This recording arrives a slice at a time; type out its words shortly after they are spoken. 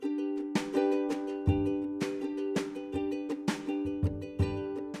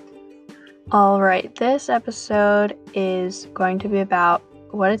All right, this episode is going to be about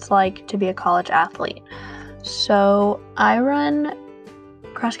what it's like to be a college athlete. So, I run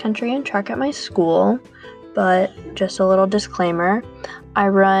cross country and track at my school, but just a little disclaimer, I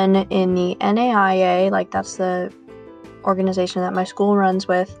run in the NAIA, like that's the organization that my school runs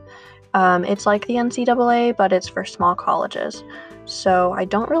with. It's like the NCAA, but it's for small colleges. So, I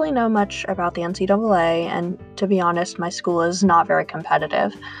don't really know much about the NCAA, and to be honest, my school is not very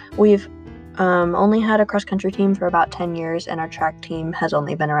competitive. We've only had a cross country team for about 10 years, and our track team has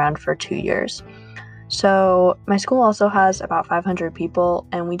only been around for 2 years. So, my school also has about 500 people,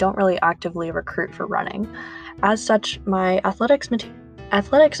 and we don't really actively recruit for running. As such, my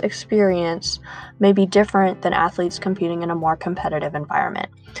athletics experience may be different than athletes competing in a more competitive environment.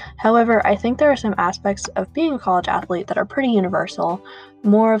 However, I think there are some aspects of being a college athlete that are pretty universal,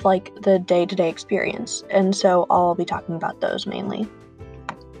 more of like the day-to-day experience, and so I'll be talking about those mainly.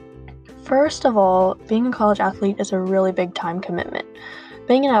 First of all, being a college athlete is a really big time commitment.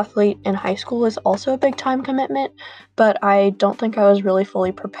 Being an athlete in high school is also a big time commitment, but I don't think I was really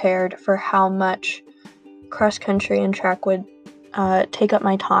fully prepared for how much cross country and track would take up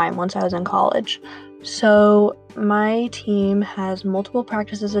my time once I was in college. So my team has multiple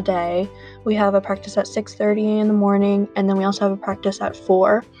practices a day. We have a practice at 6:30 in the morning, and then we also have a practice at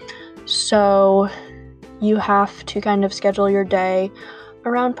 4. So you have to kind of schedule your day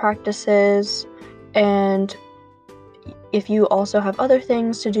around practices, and if you also have other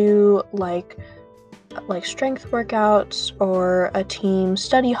things to do like strength workouts or a team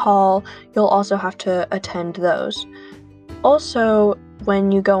study hall, you'll also have to attend those. Also,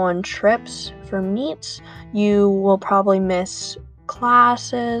 when you go on trips for meets, you will probably miss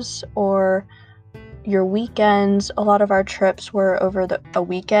classes or your weekends. A lot of our trips were over a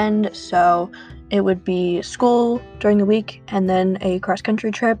weekend, so it would be school during the week and then a cross-country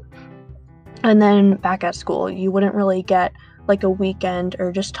trip, and then back at school. You wouldn't really get like a weekend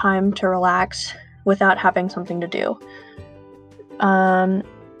or just time to relax without having something to do.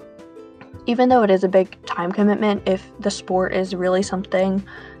 Even though it is a big time commitment, if the sport is really something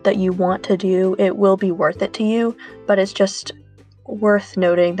that you want to do, it will be worth it to you, but it's just worth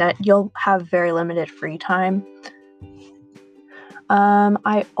noting that you'll have very limited free time.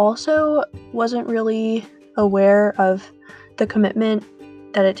 I also wasn't really aware of the commitment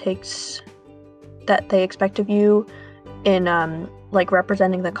that it takes, that they expect of you in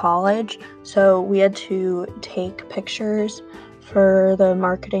representing the college. So we had to take pictures for the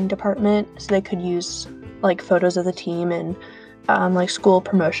marketing department so they could use like photos of the team and school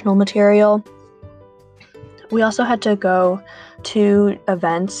promotional material. We also had to go to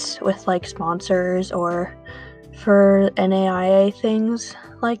events with like sponsors or for NAIA things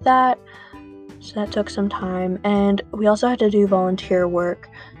like that. So that took some time, and we also had to do volunteer work.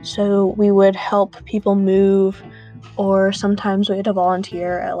 So we would help people move, or sometimes we had to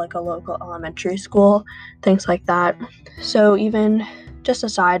volunteer at like a local elementary school, things like that. So even just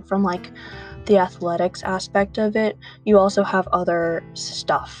aside from like the athletics aspect of it, you also have other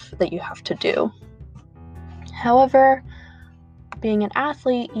stuff that you have to do. However, being an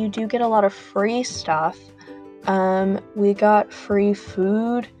athlete, you do get a lot of free stuff. We got free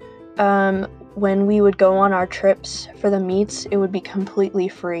food. When we would go on our trips for the meets, it would be completely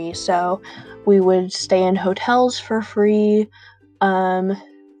free. So we would stay in hotels for free. Well,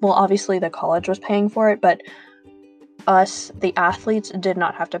 obviously the college was paying for it, but us, the athletes, did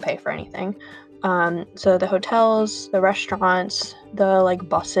not have to pay for anything. So the hotels, the restaurants, the like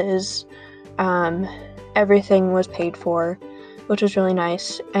buses, everything was paid for, which was really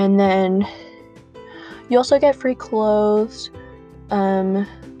nice. And then you also get free clothes,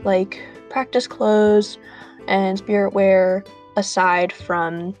 like practice clothes and spirit wear, aside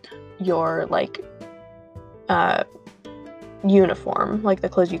from your uniform, like the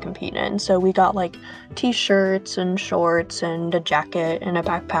clothes you compete in. So we got like t-shirts and shorts and a jacket and a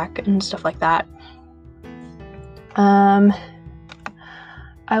backpack and stuff like that. I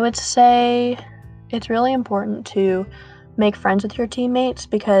would say it's really important to make friends with your teammates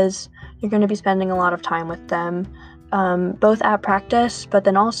because you're going to be spending a lot of time with them, both at practice, but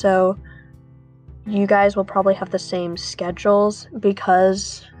then also you guys will probably have the same schedules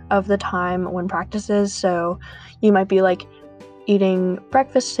because of the time when practice is. So you might be like eating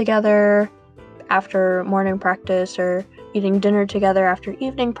breakfast together after morning practice or eating dinner together after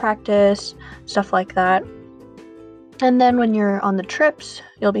evening practice, stuff like that. And then when you're on the trips,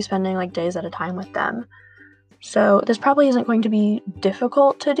 you'll be spending like days at a time with them. So this probably isn't going to be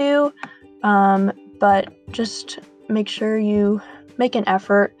difficult to do, but just make sure you make an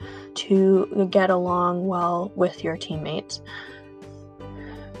effort to get along well with your teammates.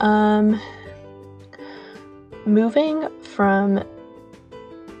 moving from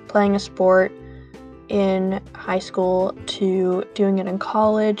playing a sport in high school to doing it in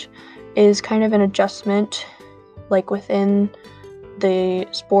college is kind of an adjustment, like within the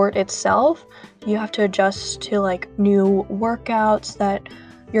sport itself. You have to adjust to like new workouts that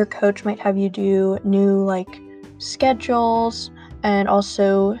your coach might have you do, new like schedules, and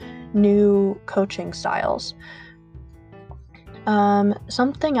also new coaching styles.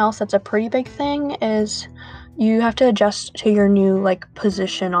 Something else that's a pretty big thing is you have to adjust to your new like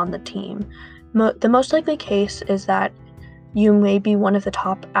position on the team. The most likely case is that you may be one of the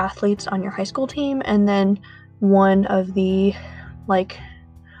top athletes on your high school team, and then one of the like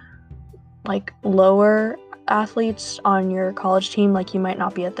lower athletes on your college team, like you might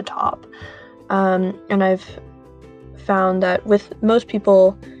not be at the top. And I've found that with most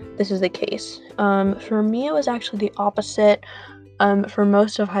people, this is the case. For me, it was actually the opposite. For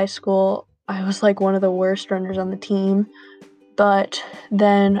most of high school, I was like one of the worst runners on the team. But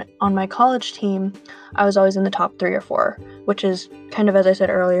then on my college team, I was always in the top 3 or 4, which is kind of, as I said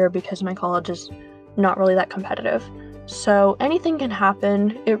earlier, because my college is not really that competitive. So anything can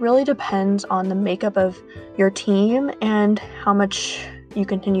happen. It really depends on the makeup of your team and how much you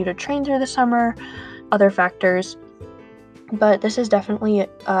continue to train through the summer, other factors. But this is definitely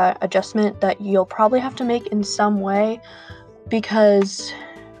an adjustment that you'll probably have to make in some way, because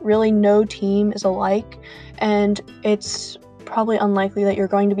really no team is alike, and it's probably unlikely that you're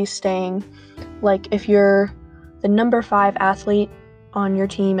going to be staying. Like if you're the number 5 athlete on your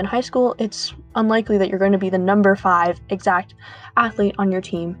team in high school, it's unlikely that you're going to be the number 5 exact athlete on your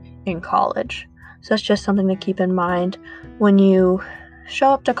team in college. So that's just something to keep in mind when you show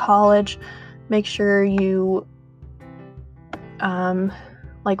up to college. Make sure you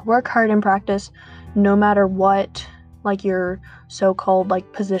work hard in practice, no matter what like your so-called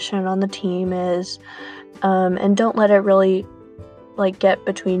like position on the team is, and don't let it really like get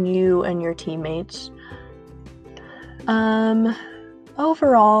between you and your teammates.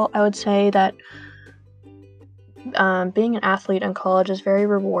 Overall, I would say that being an athlete in college is very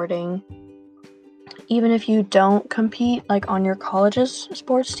rewarding. Even if you don't compete like on your college's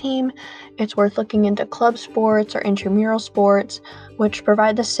sports team, it's worth looking into club sports or intramural sports, which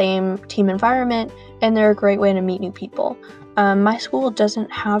provide the same team environment, and they're a great way to meet new people. My school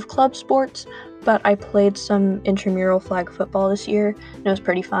doesn't have club sports, but I played some intramural flag football this year, and it was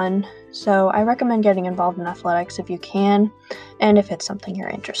pretty fun. So I recommend getting involved in athletics if you can, and if it's something you're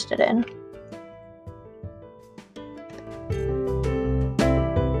interested in.